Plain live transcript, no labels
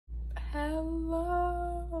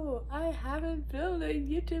Hello! I haven't filmed a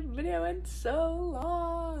YouTube video in so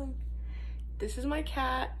long. This is my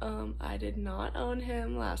cat. I did not own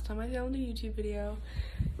him last time I filmed a YouTube video,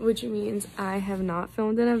 which means I have not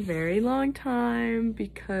filmed in a very long time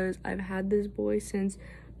because I've had this boy since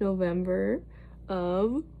November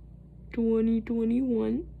of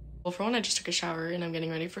 2021. Well, for one, I just took a shower and I'm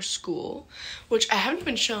getting ready for school, which I haven't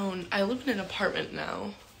even shown. I live in an apartment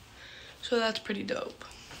now, so that's pretty dope.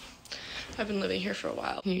 I've been living here for a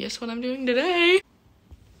while. Can you guess what I'm doing today?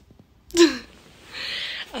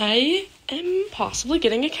 I am possibly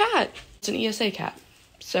getting a cat. It's an ESA cat.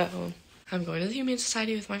 So I'm going to the Humane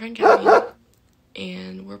Society with my friend Gabby,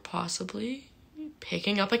 and we're possibly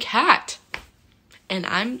picking up a cat. And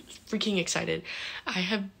I'm freaking excited. I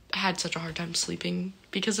have had such a hard time sleeping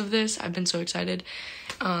because of this. I've been so excited.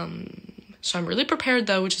 So I'm really prepared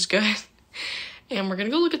though, which is good. And we're gonna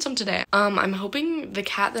go look at some today. I'm hoping the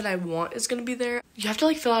cat that I want is gonna be there. You have to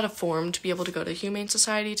like fill out a form to be able to go to Humane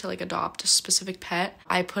Society to like adopt a specific pet.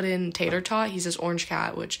 I put in Tater Tot. He's this orange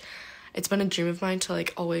cat, which it's been a dream of mine to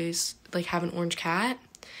like always like have an orange cat.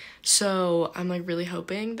 So I'm like really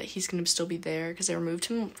hoping that he's gonna still be there because they removed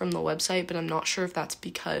him from the website, but I'm not sure if that's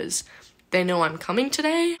because they know I'm coming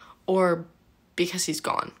today or because he's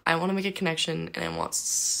gone. I want to make a connection and I want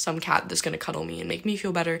some cat that's gonna cuddle me and make me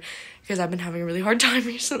feel better because I've been having a really hard time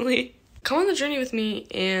recently. Come on the journey with me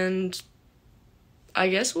and I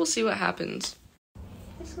guess we'll see what happens.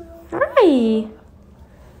 Hi.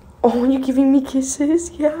 Oh, you're giving me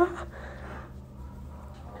kisses? Yeah.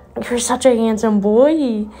 You're such a handsome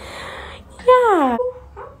boy. Yeah. Hi.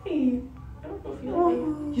 I don't know if you like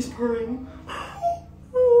me. He's purring.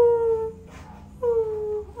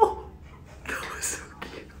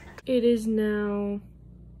 It is now,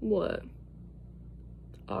 what?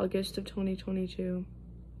 August of 2022.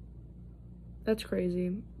 That's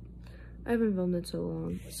crazy. I haven't filmed it so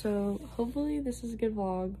long. So hopefully this is a good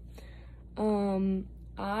vlog.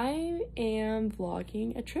 I am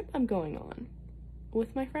vlogging a trip I'm going on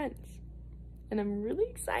with my friends. And I'm really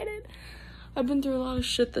excited. I've been through a lot of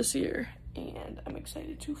shit this year. And I'm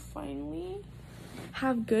excited to finally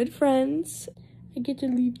have good friends. I get to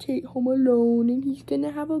leave Tate home alone and he's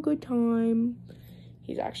gonna have a good time.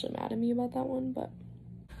 He's actually mad at me about that one, but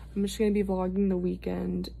I'm just gonna be vlogging the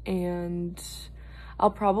weekend and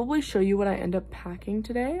I'll probably show you what I end up packing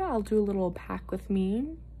today. I'll do a little pack with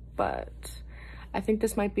me, but I think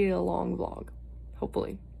this might be a long vlog,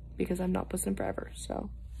 hopefully, because I'm not posting forever, so.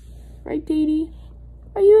 Right, Daddy?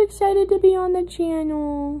 Are you excited to be on the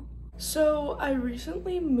channel? So I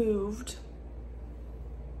recently moved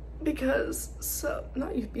because,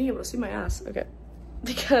 not you being able to see my ass, okay,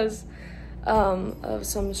 because of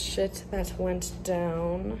some shit that went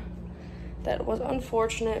down that was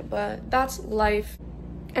unfortunate, but that's life.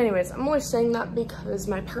 Anyways, I'm only saying that because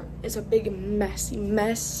my apartment is a big messy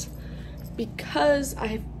mess because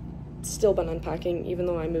I've still been unpacking even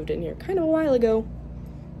though I moved in here kind of a while ago.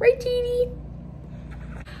 Right, Teeny?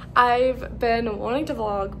 I've been wanting to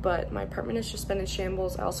vlog, but my apartment has just been in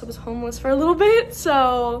shambles. I also was homeless for a little bit,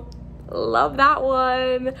 so love that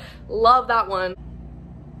one. Love that one.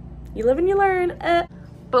 You live and you learn.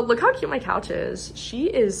 But look how cute my couch is. She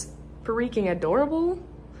is freaking adorable.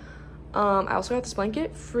 I also got this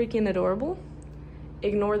blanket, freaking adorable.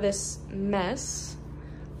 Ignore this mess.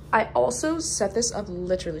 I also set this up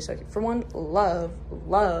literally so cute. For one,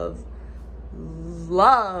 love.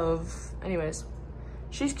 Anyways.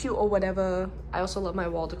 She's cute or whatever. I also love my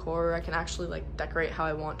wall decor. I can actually like decorate how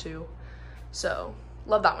I want to. So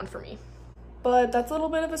love that one for me. But that's a little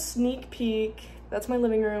bit of a sneak peek. That's my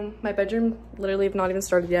living room. My bedroom literally have not even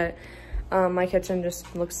started yet. My kitchen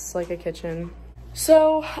just looks like a kitchen.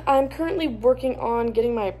 So I'm currently working on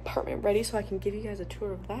getting my apartment ready so I can give you guys a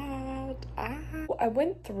tour of that. I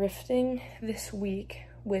went thrifting this week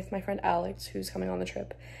with my friend Alex, who's coming on the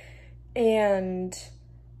trip. And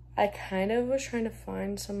I kind of was trying to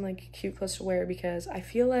find some like cute clothes to wear because I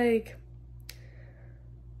feel like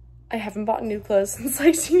I haven't bought new clothes since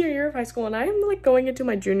like senior year of high school and I'm like going into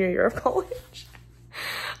my junior year of college.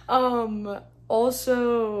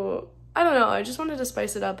 Also, I don't know, I just wanted to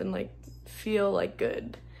spice it up and like feel like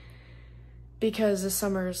good because this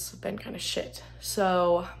summer's been kind of shit.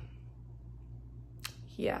 So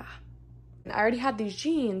yeah. I already had these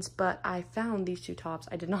jeans, but I found these two tops.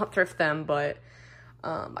 I did not thrift them, but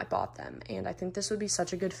I bought them and I think this would be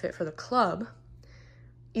such a good fit for the club.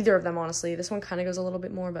 Either of them, honestly. This one kind of goes a little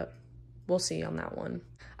bit more, but we'll see on that one.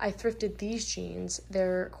 I thrifted these jeans.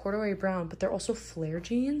 They're corduroy brown, but they're also flare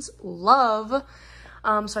jeans. Love.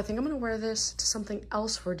 So I think I'm gonna wear this to something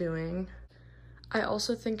else we're doing. I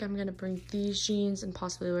also think I'm gonna bring these jeans and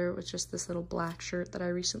possibly wear it with just this little black shirt that I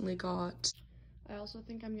recently got. I also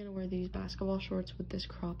think I'm gonna wear these basketball shorts with this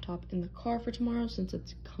crop top in the car for tomorrow since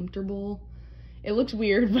it's comfortable. It looks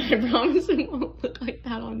weird, but I promise it won't look like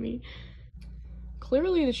that on me.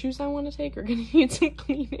 Clearly the shoes I want to take are gonna need some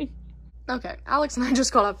cleaning. Okay, Alex and I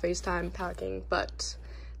just got off FaceTime packing, but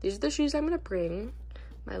these are the shoes I'm gonna bring.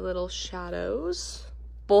 My little shadows,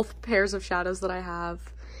 both pairs of shadows that I have,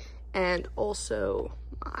 and also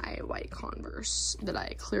my white Converse that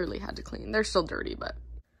I clearly had to clean. They're still dirty, but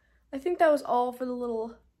I think that was all for the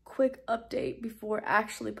little quick update before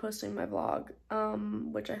actually posting my vlog,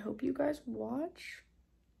 which I hope you guys watch.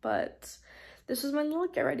 But this was my little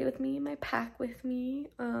get ready with me, my pack with me,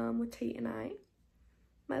 with Tate and I,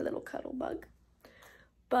 my little cuddle bug.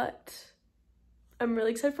 But I'm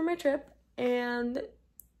really excited for my trip, and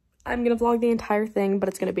I'm gonna vlog the entire thing, but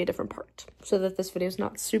it's gonna be a different part so that this video is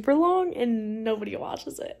not super long and nobody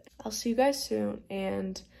watches it. I'll see you guys soon,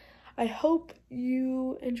 and I hope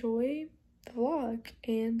you enjoy the vlog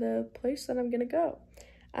and the place that I'm gonna go.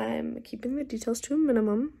 I'm keeping the details to a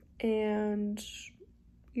minimum, and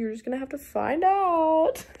you're just gonna have to find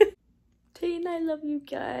out. Tate and I love you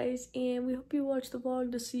guys, and we hope you watch the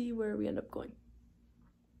vlog to see where we end up going.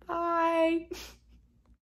 Bye.